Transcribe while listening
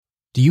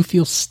Do you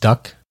feel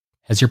stuck?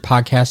 Has your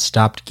podcast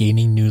stopped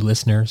gaining new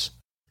listeners?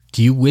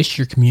 Do you wish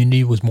your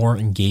community was more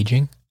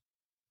engaging?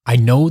 I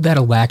know that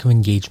a lack of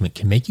engagement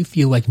can make you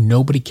feel like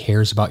nobody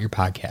cares about your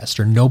podcast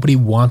or nobody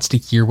wants to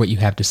hear what you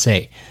have to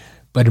say,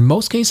 but in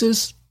most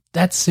cases,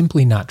 that's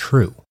simply not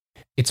true.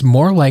 It's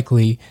more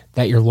likely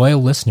that your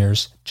loyal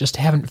listeners just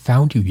haven't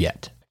found you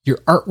yet. Your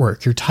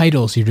artwork, your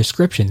titles, your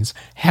descriptions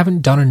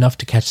haven't done enough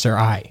to catch their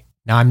eye.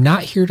 Now, I'm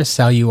not here to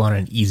sell you on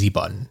an easy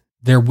button.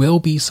 There will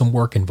be some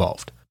work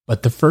involved,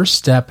 but the first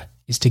step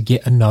is to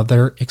get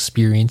another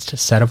experienced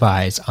set of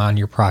eyes on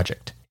your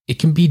project. It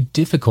can be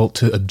difficult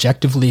to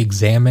objectively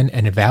examine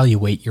and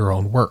evaluate your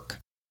own work.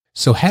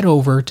 So head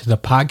over to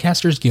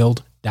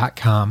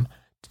thepodcastersguild.com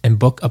and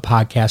book a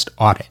podcast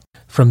audit.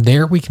 From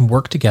there, we can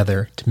work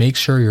together to make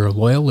sure your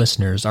loyal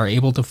listeners are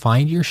able to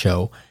find your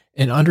show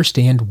and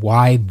understand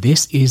why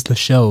this is the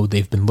show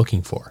they've been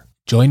looking for.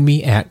 Join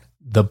me at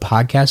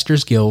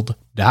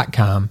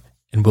thepodcastersguild.com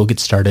and we'll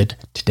get started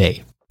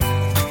today.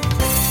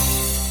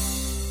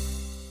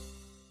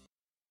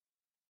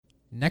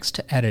 Next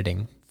to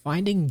editing,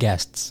 finding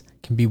guests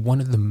can be one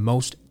of the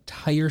most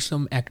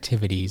tiresome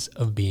activities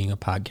of being a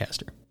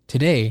podcaster.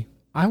 Today,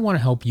 I want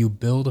to help you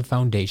build a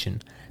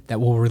foundation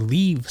that will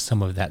relieve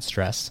some of that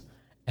stress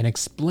and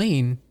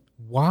explain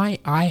why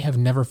I have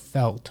never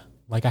felt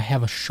like I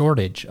have a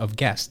shortage of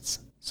guests.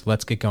 So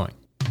let's get going.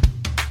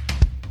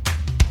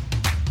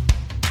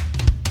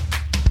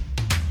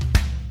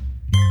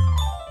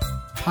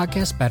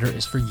 Podcast Better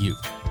is for you,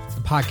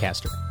 the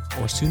podcaster,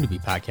 or soon-to-be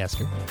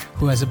podcaster,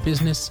 who has a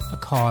business, a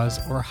cause,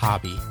 or a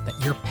hobby that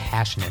you're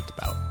passionate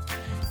about.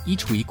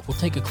 Each week, we'll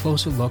take a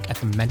closer look at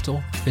the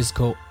mental,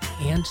 physical,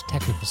 and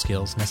technical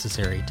skills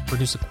necessary to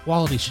produce a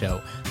quality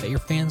show that your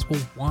fans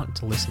will want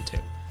to listen to.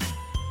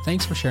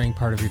 Thanks for sharing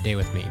part of your day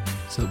with me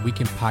so that we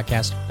can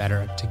podcast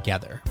better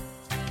together.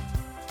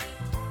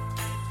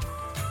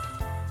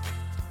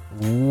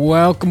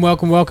 Welcome,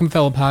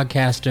 fellow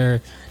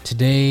podcaster.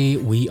 Today,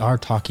 we are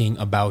talking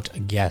about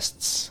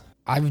guests.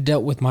 I've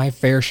dealt with my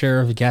fair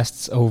share of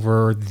guests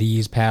over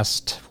these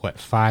past,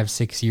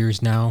 5-6 years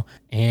now.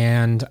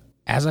 And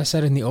as I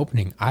said in the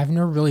opening, I've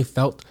never really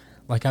felt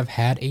like I've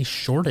had a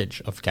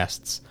shortage of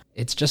guests.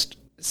 It's just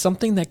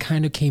something that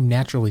kind of came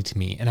naturally to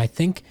me. And I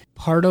think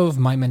part of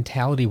my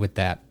mentality with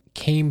that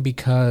came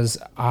because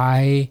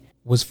I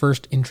was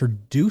first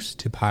introduced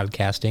to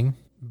podcasting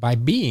by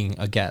being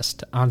a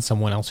guest on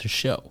someone else's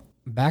show.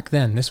 Back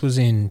then, this was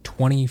in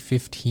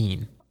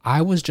 2015,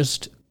 I was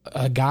just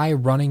a guy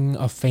running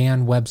a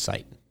fan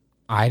website.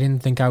 I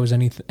didn't think I was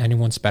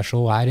anyone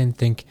special. I didn't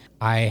think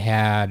I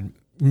had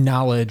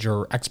knowledge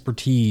or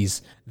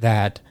expertise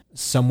that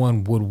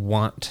someone would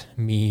want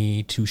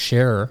me to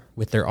share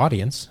with their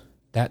audience.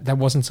 That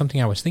wasn't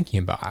something I was thinking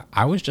about.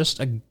 I was just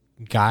a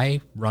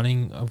guy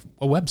running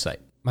a website.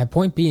 My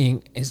point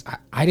being is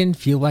I didn't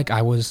feel like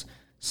I was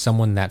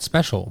someone that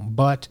special,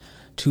 but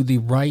to the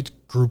right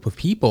group of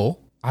people,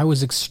 I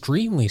was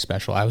extremely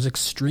special. I was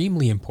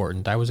extremely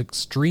important. I was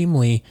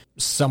extremely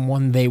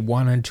someone they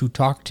wanted to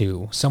talk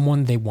to,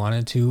 someone they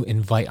wanted to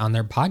invite on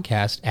their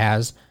podcast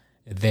as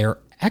their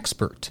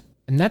expert.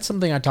 And that's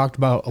something I talked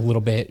about a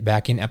little bit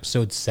back in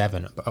episode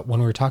 7 when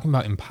we were talking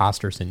about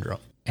imposter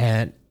syndrome.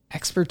 And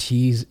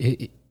expertise,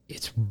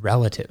 it's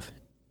relative.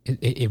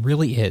 It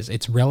really is.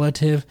 It's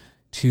relative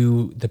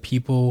to the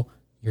people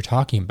you're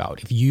talking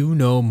about. If you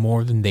know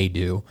more than they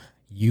do,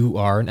 you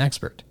are an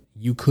expert.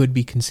 You could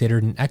be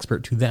considered an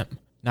expert to them.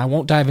 Now, I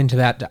won't dive into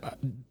that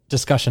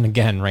discussion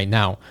again right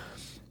now.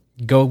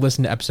 Go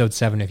listen to episode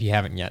 7 if you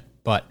haven't yet.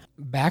 But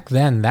back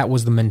then, that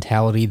was the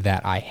mentality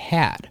that I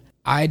had.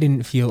 I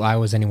didn't feel I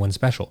was anyone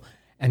special.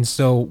 And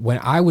so when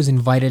I was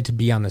invited to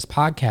be on this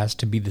podcast,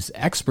 to be this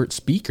expert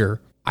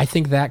speaker, I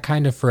think that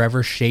kind of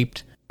forever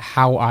shaped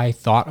how I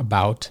thought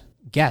about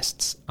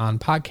guests on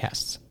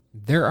podcasts.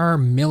 There are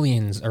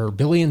millions or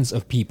billions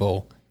of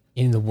people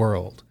in the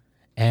world.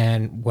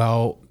 And,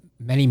 well,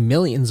 many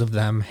millions of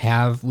them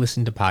have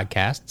listened to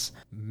podcasts.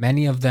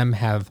 Many of them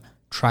have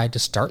tried to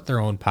start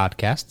their own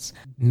podcasts.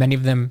 Many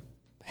of them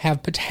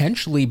have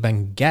potentially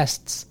been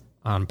guests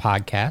on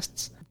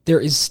podcasts.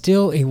 There is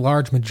still a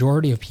large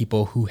majority of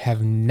people who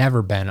have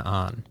never been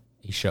on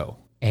a show.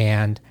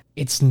 And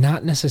it's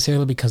not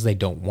necessarily because they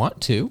don't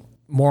want to.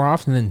 More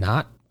often than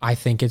not, I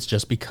think it's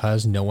just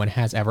because no one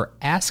has ever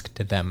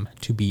asked them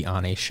to be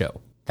on a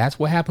show. That's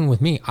what happened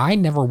with me. I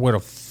never would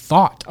have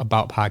thought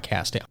about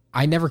podcasting.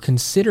 I never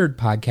considered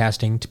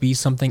podcasting to be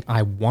something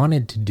I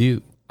wanted to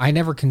do. I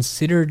never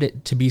considered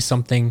it to be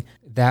something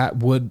that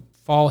would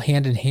fall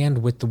hand in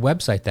hand with the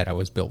website that I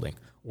was building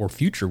or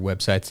future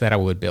websites that I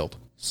would build.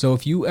 So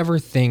if you ever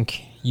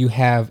think you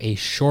have a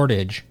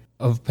shortage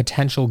of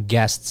potential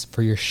guests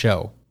for your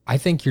show, I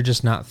think you're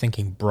just not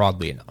thinking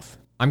broadly enough.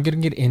 I'm going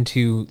to get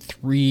into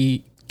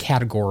 3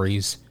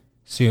 categories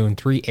soon,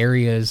 3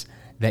 areas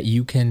that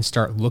you can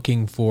start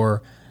looking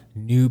for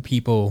new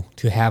people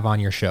to have on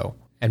your show.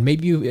 And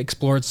maybe you've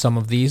explored some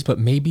of these, but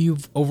maybe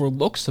you've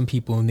overlooked some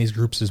people in these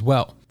groups as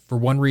well for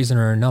one reason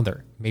or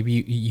another. Maybe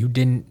you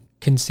didn't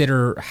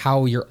consider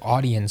how your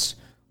audience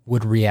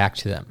would react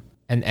to them.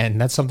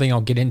 And that's something I'll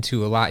get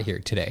into a lot here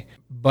today.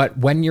 But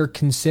when you're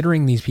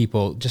considering these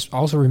people, just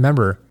also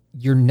remember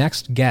your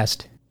next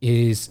guest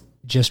is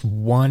just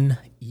one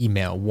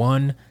email,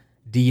 one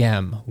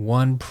DM,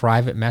 one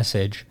private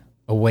message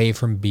away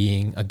from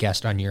being a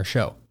guest on your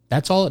show.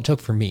 That's all it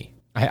took for me.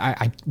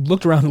 I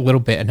looked around a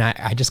little bit and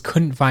I just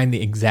couldn't find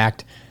the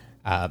exact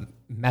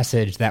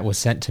message that was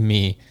sent to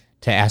me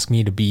to ask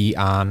me to be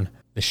on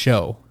the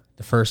show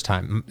the first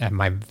time, at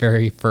my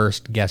very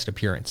first guest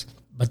appearance.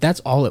 But that's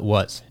all it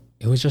was.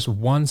 It was just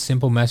one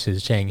simple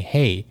message saying,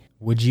 hey,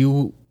 would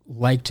you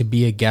like to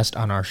be a guest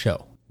on our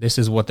show? This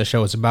is what the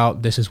show is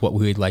about. This is what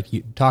we would like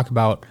you to talk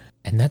about.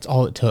 And that's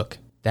all it took.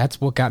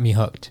 That's what got me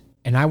hooked.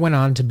 And I went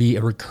on to be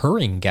a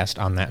recurring guest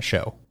on that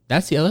show.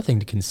 That's the other thing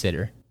to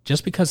consider.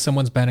 Just because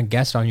someone's been a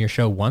guest on your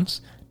show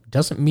once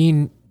doesn't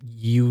mean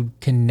you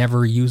can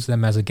never use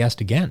them as a guest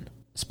again,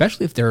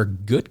 especially if they're a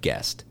good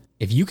guest.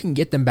 If you can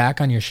get them back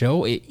on your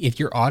show, if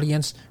your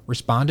audience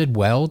responded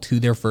well to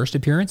their first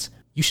appearance,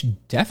 you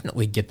should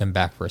definitely get them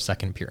back for a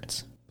second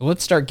appearance. But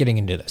let's start getting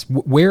into this.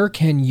 Where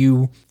can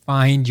you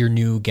find your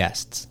new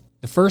guests?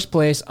 The first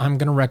place I'm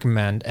going to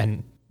recommend,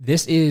 and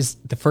this is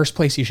the first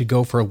place you should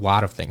go for a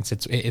lot of things.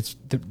 It's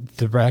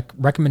the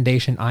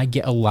recommendation I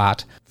get a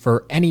lot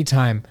for any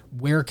time.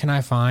 Where can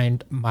I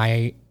find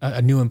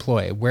a new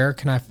employee? Where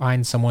can I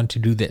find someone to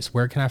do this?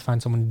 Where can I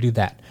find someone to do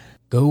that?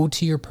 Go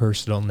to your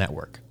personal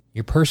network.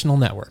 Your personal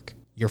network.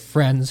 Your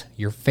friends,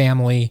 your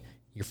family,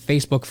 your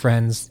Facebook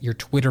friends, your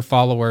Twitter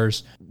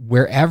followers,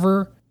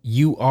 wherever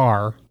you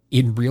are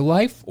in real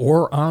life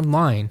or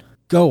online,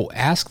 go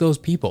ask those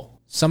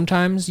people.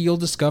 Sometimes you'll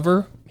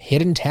discover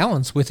hidden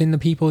talents within the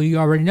people you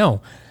already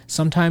know.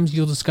 Sometimes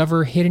you'll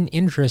discover hidden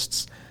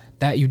interests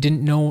that you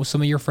didn't know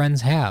some of your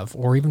friends have,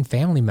 or even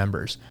family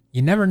members.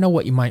 You never know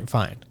what you might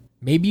find.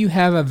 Maybe you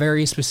have a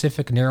very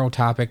specific narrow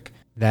topic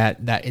that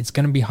it's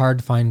going to be hard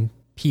to find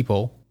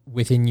people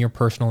within your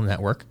personal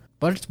network,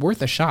 but it's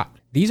worth a shot.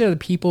 These are the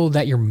people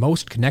that you're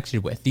most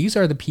connected with. These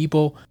are the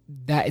people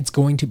that it's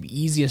going to be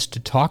easiest to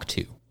talk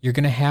to. You're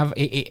going to have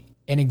an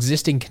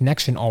existing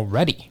connection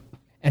already.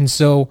 And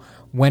so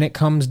when it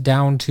comes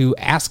down to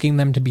asking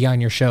them to be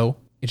on your show,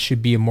 it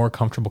should be a more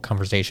comfortable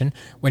conversation.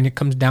 When it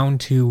comes down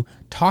to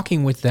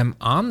talking with them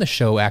on the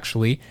show,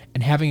 actually,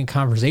 and having a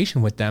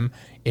conversation with them,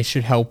 it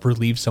should help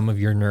relieve some of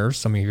your nerves,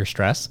 some of your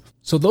stress.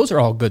 So those are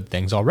all good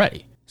things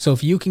already. So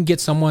if you can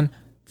get someone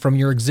from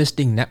your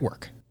existing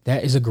network,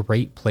 that is a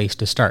great place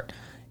to start.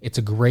 It's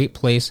a great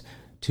place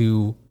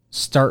to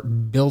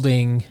start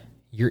building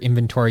your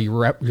inventory,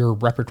 your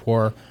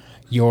repertoire,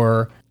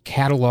 your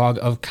catalog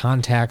of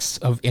contacts,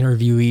 of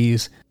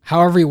interviewees,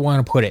 however you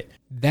want to put it.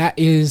 That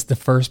is the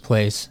first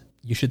place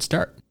you should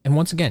start. And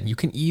once again, you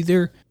can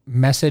either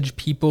message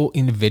people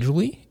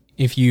individually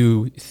if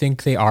you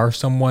think they are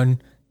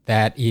someone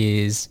that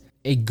is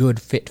a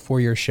good fit for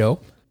your show,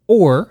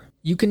 or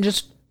you can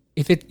just,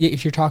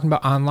 if you're talking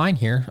about online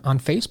here on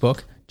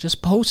Facebook,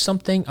 just post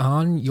something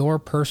on your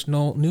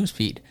personal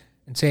newsfeed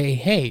and say,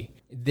 hey,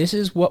 this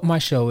is what my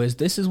show is.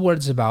 This is what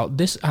it's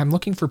about. I'm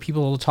looking for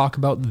people to talk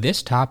about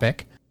this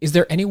topic. Is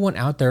there anyone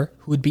out there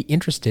who would be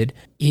interested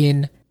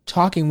in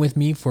talking with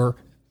me for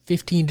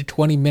 15 to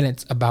 20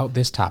 minutes about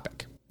this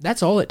topic?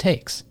 That's all it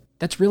takes.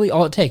 That's really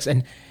all it takes.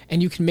 And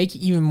you can make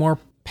it even more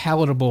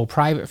palatable,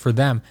 private for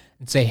them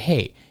and say,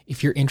 hey,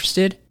 if you're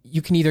interested,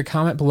 you can either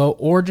comment below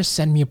or just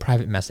send me a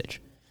private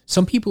message.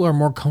 Some people are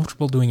more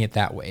comfortable doing it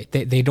that way.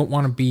 They don't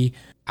want to be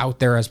out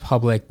there as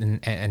public,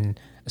 and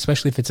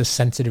especially if it's a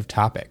sensitive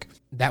topic.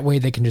 That way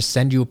they can just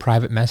send you a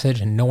private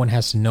message and no one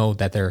has to know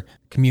that they're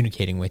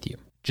communicating with you.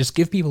 Just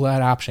give people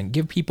that option.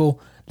 Give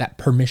people that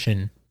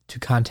permission to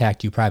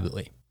contact you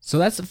privately. So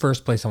that's the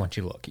first place I want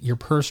you to look, your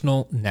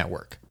personal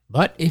network.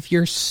 But if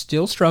you're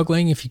still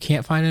struggling, if you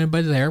can't find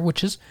anybody there,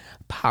 which is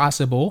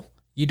possible,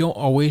 you don't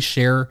always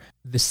share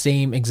the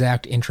same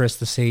exact interests,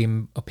 the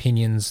same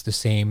opinions, the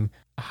same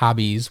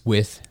hobbies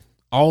with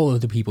all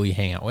of the people you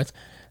hang out with.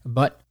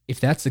 But if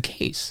that's the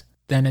case,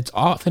 then it's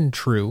often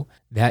true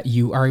that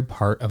you are a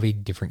part of a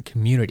different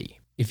community.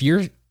 If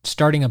you're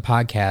starting a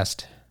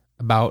podcast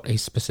about a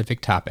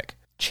specific topic,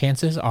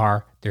 chances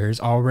are there's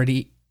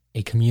already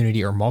a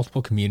community or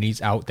multiple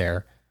communities out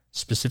there,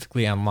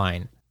 specifically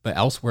online, but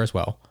elsewhere as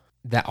well,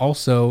 that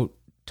also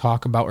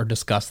talk about or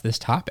discuss this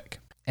topic.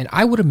 And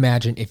I would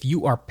imagine if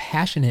you are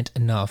passionate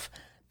enough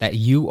that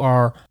you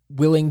are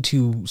willing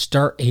to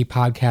start a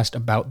podcast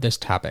about this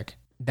topic,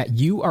 that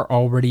you are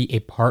already a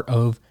part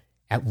of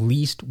at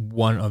least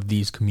one of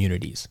these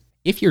communities.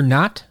 If you're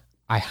not,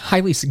 I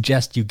highly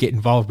suggest you get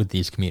involved with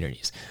these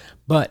communities.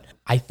 But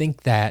I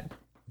think that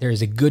there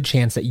is a good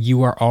chance that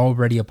you are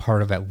already a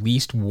part of at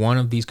least one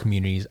of these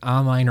communities,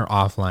 online or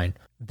offline,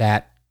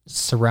 that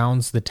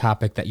surrounds the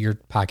topic that your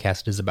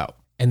podcast is about.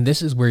 And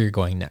this is where you're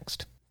going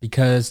next,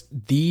 because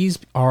these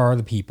are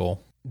the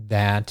people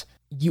that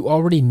you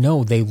already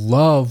know they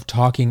love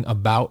talking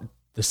about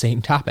the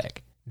same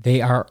topic.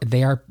 They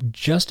are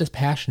just as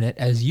passionate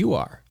as you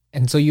are.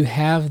 And so you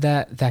have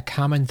that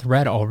common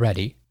thread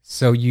already.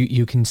 So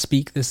you can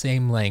speak the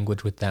same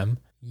language with them.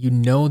 You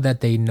know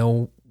that they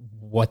know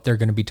what they're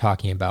going to be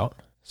talking about.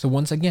 So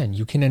once again,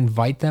 you can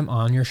invite them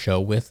on your show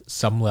with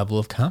some level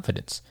of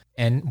confidence.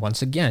 And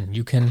once again,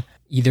 you can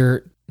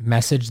either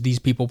message these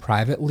people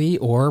privately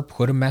or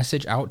put a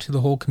message out to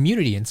the whole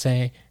community and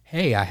say,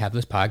 hey, I have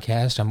this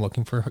podcast, I'm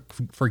looking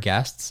for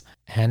guests,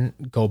 and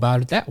go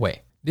about it that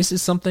way. This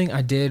is something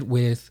I did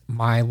with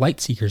my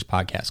Light Seekers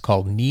podcast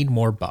called Need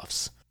More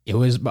Buffs. It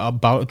was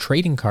about a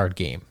trading card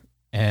game,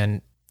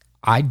 and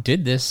I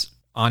did this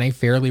on a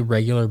fairly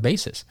regular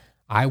basis.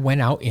 I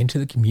went out into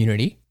the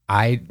community.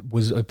 I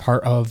was a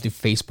part of the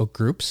Facebook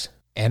groups,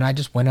 and I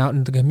just went out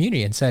into the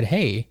community and said,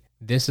 hey,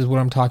 this is what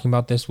I'm talking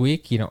about this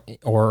week,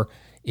 or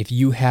if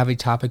you have a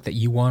topic that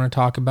you want to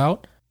talk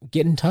about,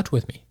 get in touch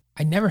with me.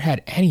 I never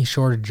had any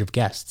shortage of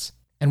guests.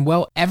 And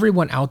while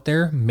everyone out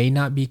there may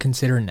not be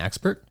considered an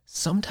expert,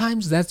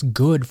 sometimes that's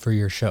good for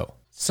your show.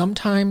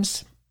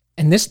 Sometimes,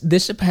 and this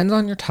depends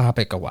on your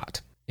topic a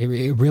lot.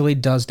 It really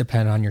does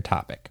depend on your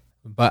topic.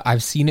 But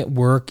I've seen it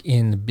work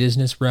in the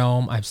business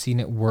realm. I've seen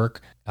it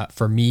work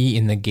for me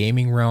in the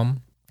gaming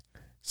realm.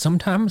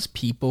 Sometimes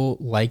people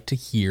like to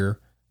hear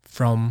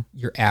from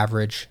your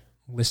average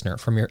listener,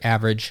 from your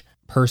average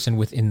person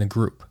within the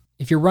group.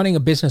 If you're running a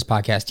business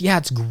podcast, yeah,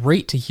 it's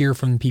great to hear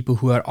from the people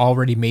who had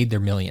already made their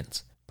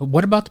millions. But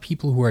what about the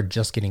people who are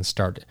just getting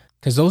started?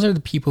 Because those are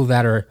the people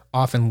that are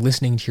often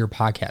listening to your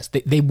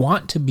podcast. They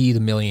want to be the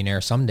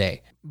millionaire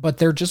someday, but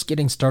they're just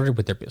getting started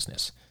with their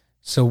business.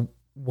 So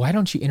why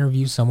don't you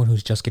interview someone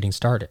who's just getting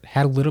started?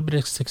 Had a little bit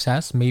of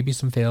success, maybe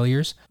some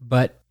failures,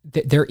 but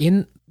they're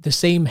in the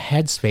same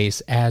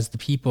headspace as the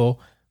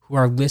people who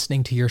are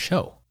listening to your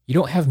show. You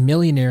don't have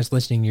millionaires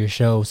listening to your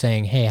show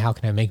saying, hey, how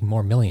can I make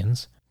more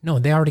millions? No,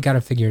 they already got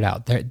to figure it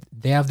out.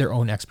 They have their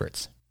own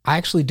experts. I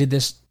actually did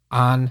this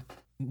on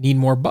Need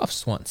More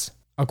Buffs once.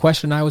 A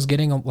question I was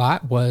getting a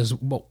lot was,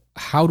 well,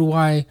 how do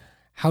I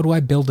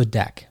build a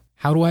deck?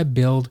 How do I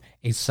build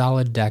a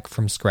solid deck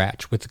from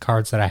scratch with the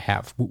cards that I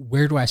have?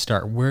 Where do I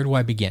start? Where do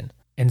I begin?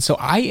 And so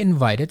I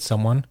invited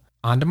someone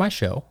onto my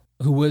show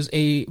who was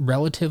a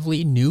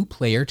relatively new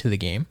player to the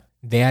game.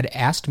 They had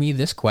asked me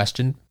this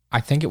question.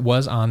 I think it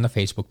was on the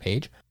Facebook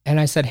page.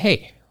 And I said,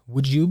 hey,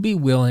 would you be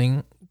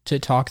willing to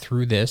talk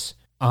through this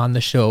on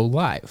the show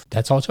live?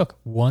 That's all it took.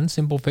 One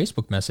simple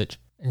Facebook message.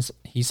 And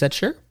he said,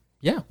 sure.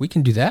 Yeah, we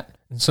can do that.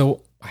 And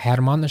so I had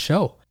him on the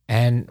show,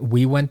 and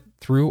we went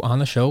through on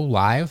the show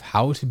live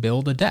how to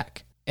build a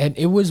deck. And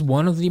it was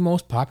one of the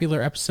most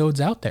popular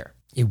episodes out there.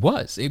 It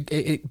was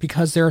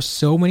because there are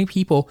so many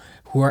people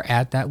who are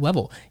at that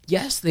level.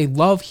 Yes, they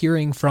love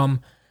hearing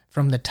from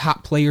the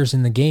top players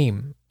in the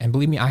game. And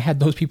believe me, I had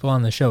those people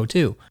on the show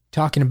too,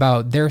 talking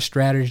about their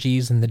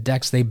strategies and the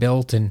decks they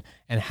built and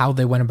how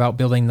they went about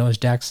building those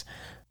decks.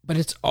 But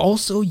it's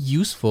also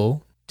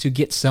useful to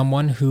get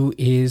someone who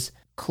is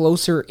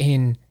closer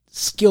in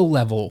skill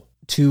level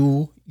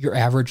to your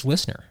average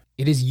listener.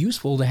 It is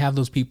useful to have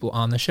those people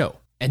on the show.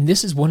 And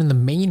this is one of the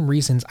main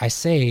reasons I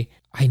say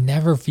I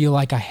never feel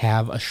like I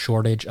have a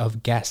shortage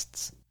of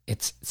guests.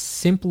 It's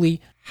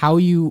simply how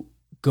you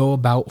go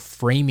about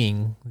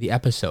framing the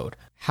episode,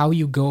 how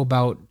you go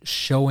about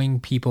showing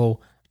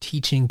people,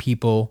 teaching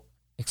people,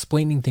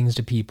 explaining things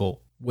to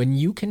people. When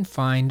you can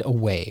find a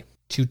way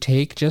to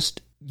take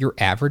just your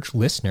average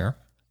listener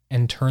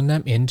and turn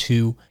them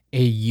into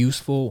a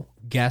useful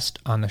guest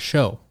on the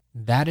show,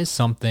 that is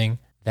something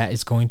that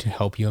is going to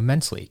help you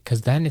immensely,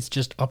 because then it's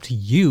just up to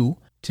you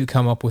to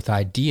come up with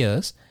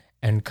ideas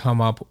and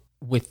come up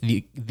with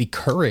the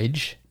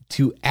courage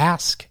to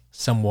ask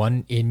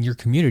someone in your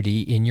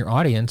community, in your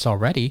audience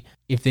already,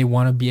 if they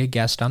want to be a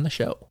guest on the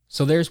show.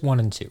 So there's 1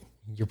 and 2,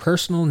 your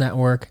personal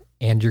network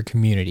and your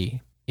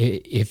community.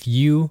 If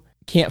you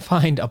can't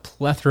find a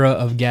plethora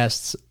of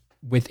guests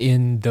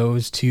within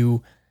those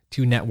two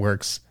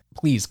networks,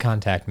 please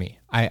contact me.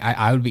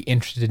 I would be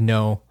interested to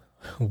know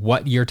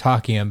what you're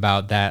talking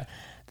about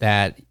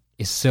that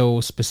is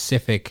so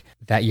specific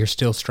that you're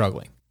still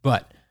struggling.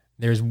 But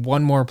there's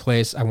one more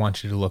place I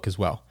want you to look as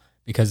well,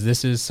 because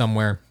this is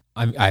somewhere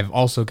I've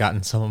also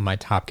gotten some of my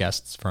top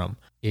guests from,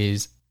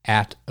 is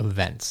at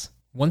events.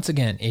 Once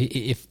again,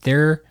 if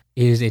there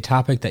is a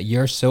topic that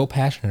you're so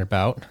passionate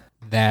about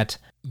that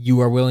you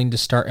are willing to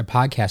start a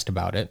podcast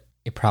about it,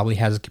 it probably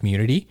has a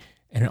community,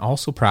 and it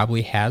also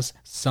probably has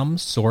some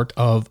sort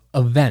of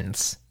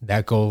events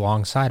that go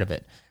alongside of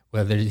it.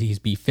 Whether these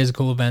be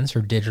physical events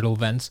or digital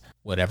events,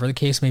 whatever the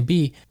case may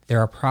be, there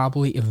are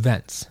probably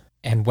events.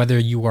 And whether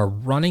you are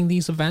running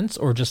these events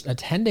or just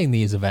attending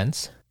these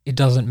events, it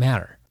doesn't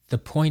matter. The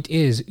point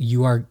is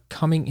you are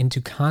coming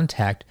into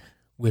contact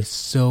with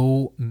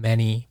so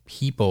many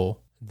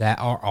people that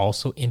are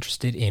also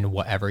interested in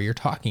whatever you're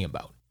talking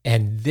about.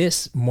 And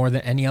this, more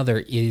than any other,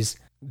 is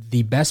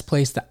the best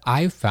place that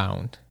I've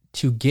found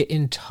to get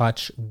in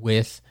touch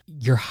with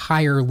your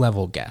higher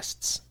level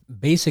guests.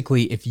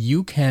 Basically, if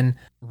you can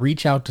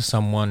reach out to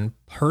someone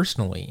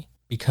personally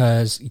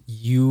because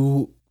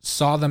you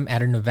saw them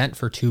at an event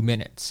for 2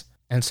 minutes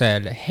and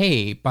said,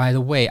 hey, by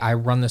the way, I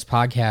run this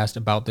podcast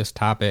about this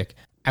topic.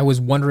 I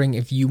was wondering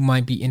if you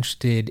might be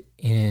interested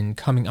in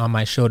coming on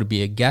my show to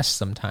be a guest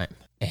sometime.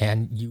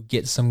 and you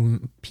get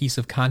some piece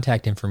of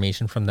contact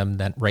information from them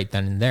that right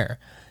then and there.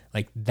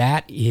 Like,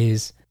 that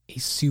is a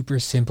super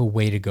simple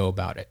way to go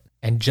about it.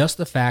 And just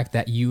the fact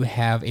that you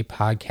have a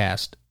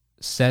podcast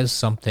says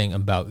something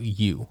about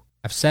you.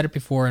 I've said it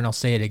before and I'll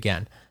say it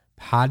again.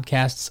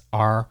 Podcasts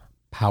are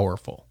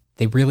powerful.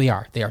 They really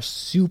are. They are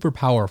super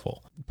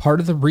powerful. Part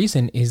of the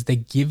reason is they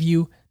give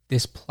you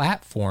this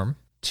platform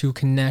to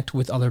connect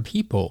with other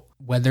people,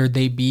 whether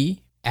they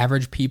be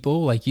average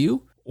people like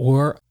you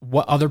or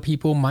what other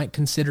people might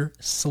consider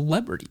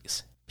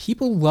celebrities.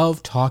 People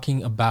love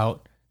talking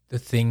about the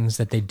things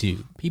that they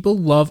do. People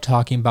love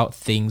talking about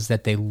things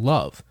that they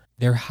love,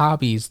 their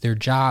hobbies, their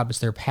jobs,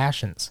 their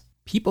passions.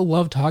 People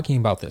love talking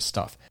about this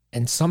stuff.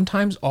 And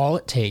sometimes all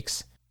it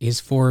takes is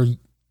for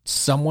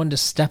someone to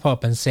step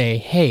up and say,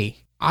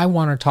 hey, I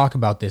want to talk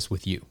about this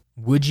with you.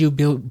 Would you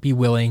be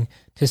willing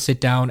to sit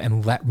down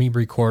and let me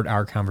record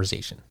our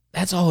conversation?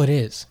 That's all it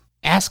is.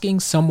 Asking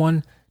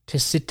someone to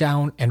sit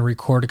down and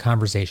record a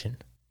conversation.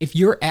 If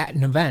you're at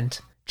an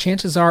event,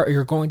 chances are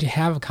you're going to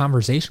have a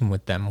conversation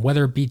with them,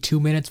 whether it be 2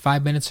 minutes,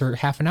 5 minutes, or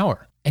half an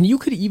hour. And you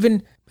could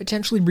even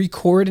potentially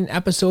record an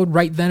episode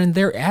right then and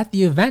there at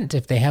the event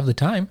if they have the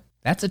time.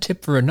 That's a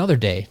tip for another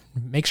day.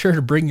 Make sure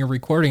to bring your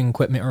recording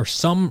equipment or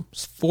some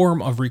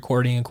form of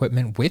recording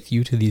equipment with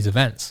you to these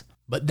events.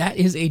 But that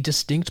is a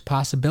distinct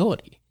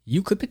possibility.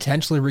 You could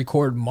potentially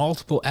record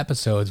multiple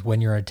episodes when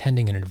you're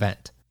attending an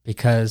event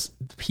because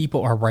the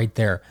people are right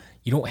there.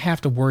 You don't have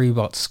to worry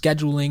about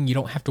scheduling. You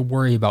don't have to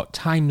worry about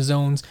time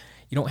zones.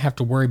 You don't have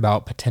to worry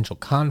about potential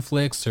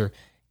conflicts or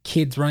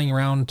kids running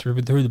around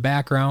through the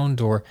background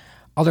or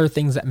other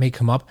things that may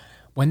come up.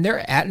 When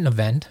they're at an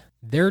event,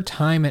 their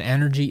time and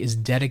energy is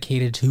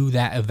dedicated to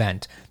that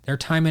event. Their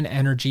time and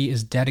energy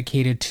is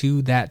dedicated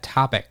to that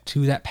topic,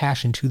 to that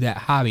passion, to that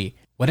hobby,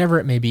 whatever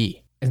it may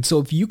be. And so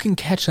if you can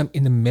catch them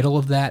in the middle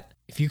of that,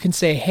 if you can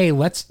say, hey,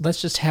 let's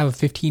just have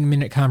a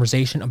 15-minute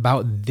conversation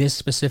about this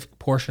specific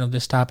portion of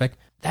this topic,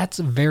 that's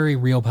a very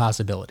real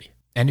possibility.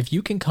 And if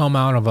you can come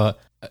out of a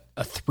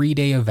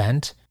 3-day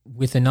event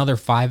with another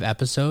 5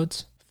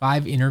 episodes,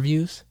 5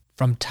 interviews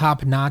from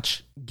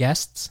top-notch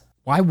guests,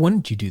 why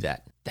wouldn't you do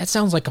that? That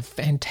sounds like a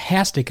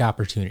fantastic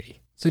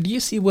opportunity. So do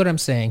you see what I'm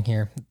saying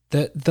here?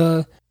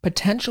 The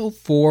potential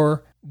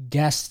for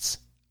guests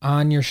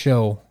on your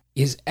show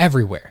is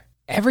everywhere.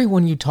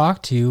 Everyone you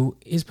talk to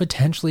is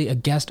potentially a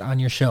guest on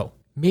your show.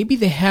 Maybe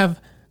they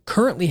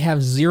currently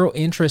have zero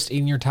interest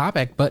in your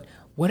topic, but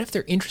what if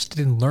they're interested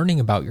in learning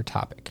about your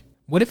topic?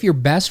 What if your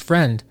best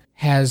friend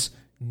has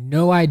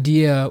no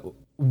idea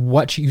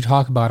what you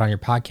talk about on your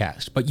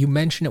podcast, but you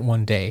mention it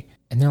one day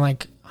and they're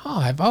like, oh,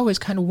 I've always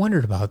kind of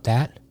wondered about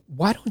that.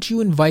 Why don't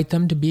you invite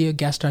them to be a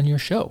guest on your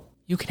show?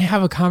 You can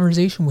have a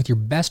conversation with your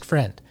best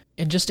friend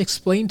and just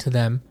explain to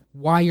them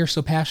why you're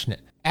so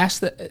passionate.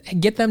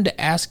 Get them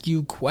to ask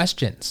you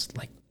questions.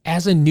 Like,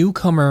 as a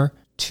newcomer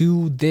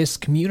to this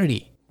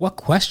community, what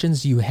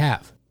questions do you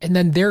have? And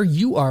then there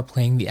you are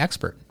playing the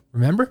expert.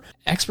 Remember,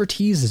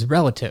 expertise is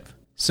relative.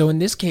 So in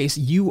this case,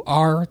 you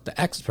are the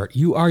expert.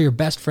 You are your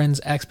best friend's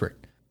expert.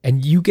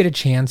 And you get a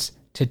chance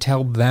to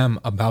tell them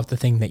about the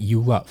thing that you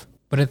love.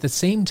 But at the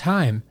same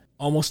time,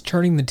 almost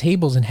turning the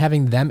tables and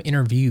having them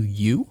interview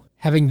you,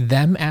 having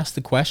them ask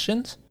the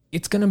questions,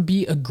 it's going to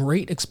be a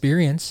great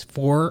experience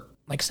for,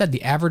 like I said,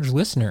 the average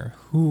listener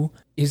who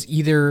is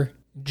either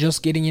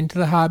just getting into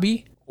the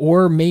hobby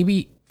or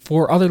maybe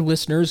for other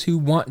listeners who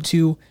want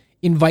to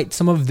invite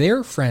some of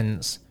their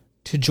friends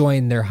to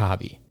join their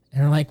hobby.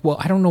 And they're like, well,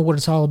 I don't know what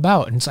it's all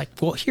about. And it's like,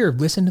 well, here,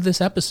 listen to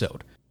this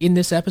episode. In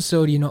this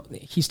episode,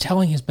 he's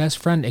telling his best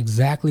friend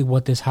exactly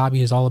what this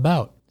hobby is all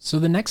about. So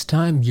the next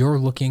time you're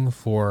looking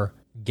for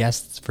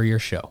guests for your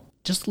show,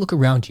 just look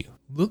around you.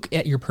 Look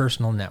at your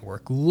personal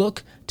network.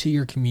 Look to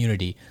your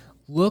community.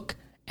 Look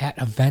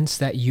at events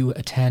that you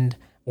attend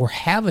or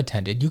have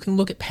attended. You can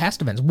look at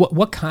past events.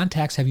 What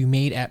contacts have you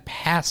made at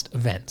past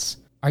events?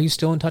 Are you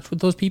still in touch with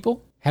those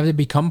people? Have they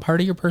become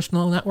part of your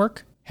personal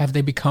network? Have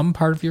they become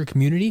part of your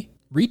community?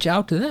 Reach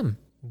out to them.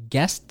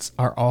 Guests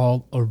are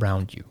all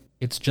around you.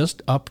 It's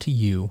just up to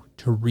you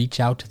to reach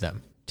out to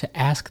them, to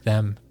ask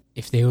them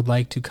if they would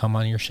like to come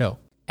on your show.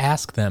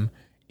 Ask them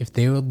if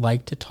they would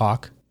like to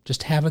talk,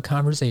 just have a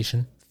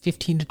conversation,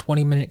 15 to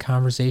 20 minute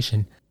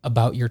conversation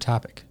about your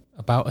topic,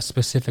 about a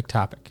specific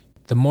topic.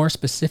 The more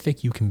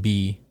specific you can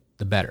be,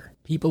 the better.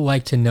 People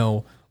like to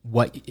know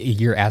what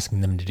you're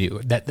asking them to do.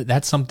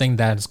 That's something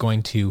that is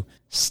going to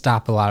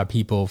stop a lot of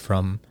people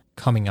from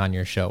coming on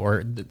your show,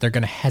 or they're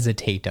going to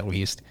hesitate at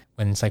least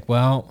when it's like,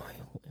 well,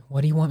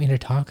 what do you want me to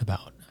talk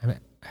about?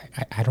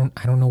 I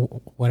don't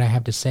know what I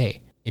have to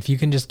say. If you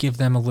can just give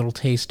them a little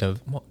taste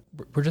of, well,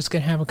 we're just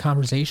going to have a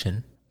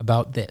conversation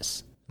about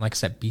this. Like I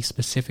said, be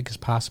specific as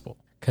possible,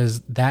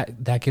 because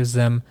that gives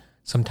them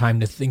some time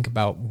to think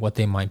about what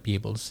they might be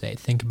able to say.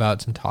 Think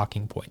about some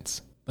talking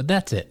points. But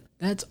that's it.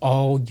 That's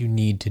all you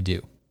need to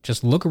do.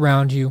 Just look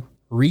around you,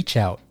 reach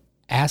out,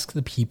 ask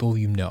the people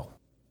you know.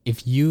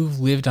 If you've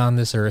lived on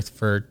this earth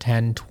for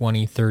 10,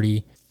 20,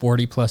 30,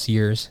 40 plus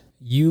years,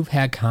 you've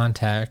had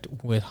contact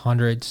with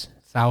hundreds,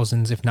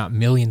 thousands, if not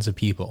millions of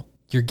people.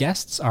 Your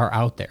guests are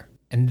out there,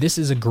 and this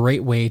is a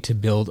great way to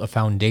build a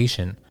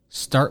foundation.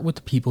 Start with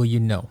the people you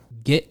know.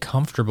 Get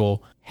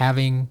comfortable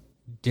having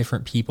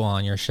different people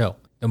on your show.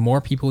 The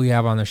more people you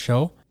have on the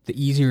show, the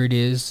easier it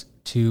is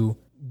to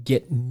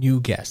get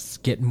new guests,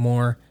 get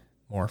more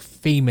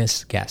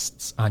famous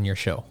guests on your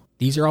show.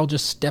 These are all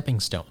just stepping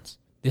stones.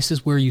 This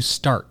is where you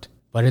start,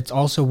 but it's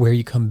also where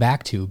you come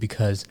back to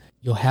because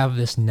you'll have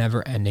this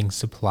never-ending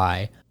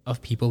supply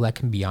of people that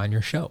can be on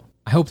your show.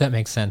 I hope that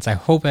makes sense. I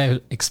hope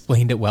I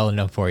explained it well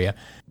enough for you.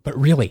 But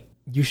really,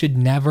 you should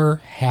never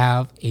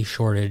have a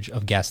shortage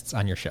of guests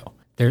on your show.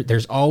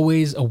 There's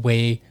always a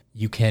way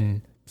you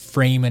can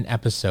frame an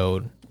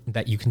episode,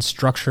 that you can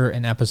structure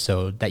an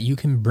episode, that you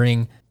can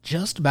bring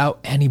just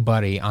about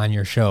anybody on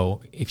your show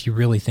if you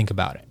really think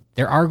about it.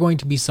 There are going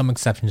to be some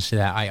exceptions to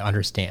that, I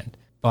understand.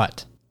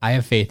 But I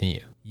have faith in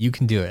you. You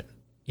can do it.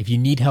 If you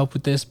need help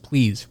with this,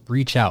 please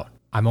reach out.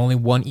 I'm only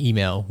one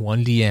email,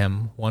 one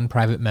DM, one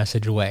private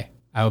message away.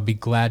 I would be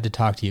glad to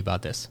talk to you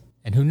about this.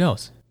 And who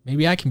knows,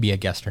 maybe I can be a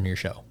guest on your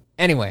show.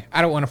 Anyway,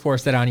 I don't want to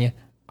force that on you.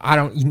 I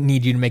don't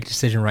need you to make a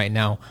decision right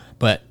now,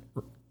 but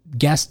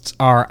guests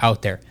are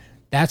out there.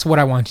 That's what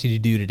I want you to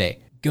do today.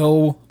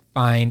 Go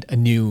find a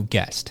new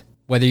guest.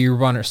 Whether you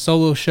run a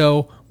solo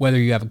show, whether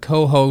you have a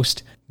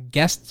co-host,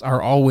 guests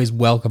are always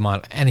welcome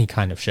on any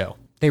kind of show.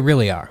 They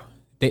really are.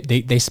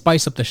 They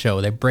spice up the show.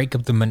 They break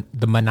up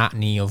the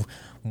monotony of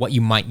what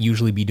you might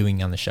usually be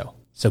doing on the show.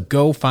 So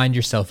go find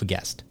yourself a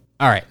guest.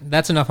 All right,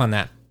 that's enough on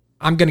that.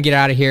 I'm going to get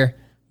out of here.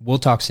 We'll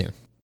talk soon.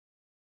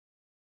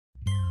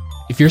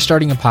 If you're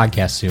starting a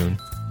podcast soon,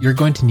 you're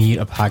going to need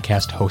a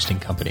podcast hosting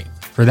company.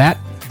 For that,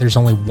 there's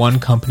only one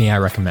company I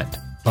recommend,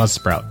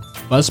 Buzzsprout.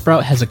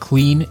 Buzzsprout has a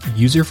clean,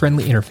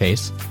 user-friendly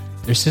interface.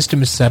 Their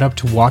system is set up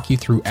to walk you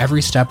through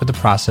every step of the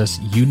process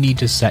you need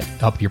to set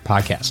up your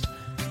podcast.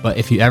 But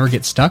if you ever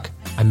get stuck,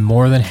 I'm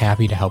more than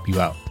happy to help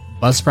you out.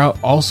 Buzzsprout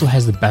also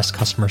has the best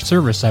customer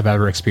service I've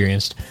ever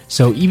experienced,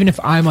 so even if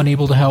I'm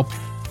unable to help,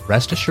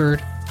 rest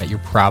assured that your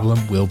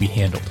problem will be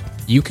handled.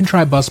 You can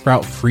try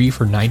Buzzsprout free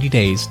for 90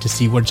 days to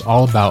see what it's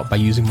all about by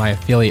using my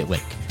affiliate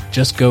link.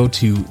 Just go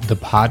to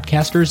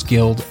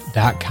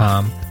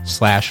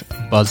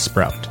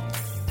thepodcastersguild.com/Buzzsprout.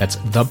 That's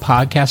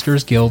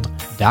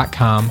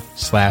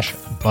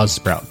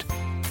thepodcastersguild.com/Buzzsprout.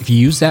 If you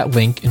use that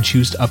link and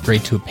choose to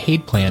upgrade to a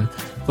paid plan,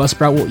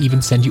 Buzzsprout will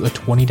even send you a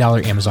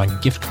 $20 Amazon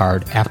gift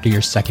card after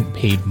your second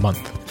paid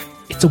month.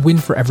 It's a win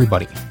for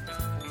everybody.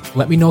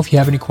 Let me know if you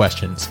have any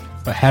questions,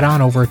 but head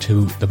on over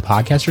to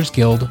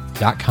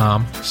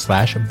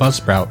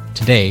thepodcastersguild.com/Buzzsprout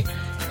today,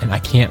 and I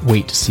can't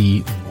wait to see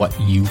what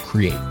you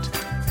create.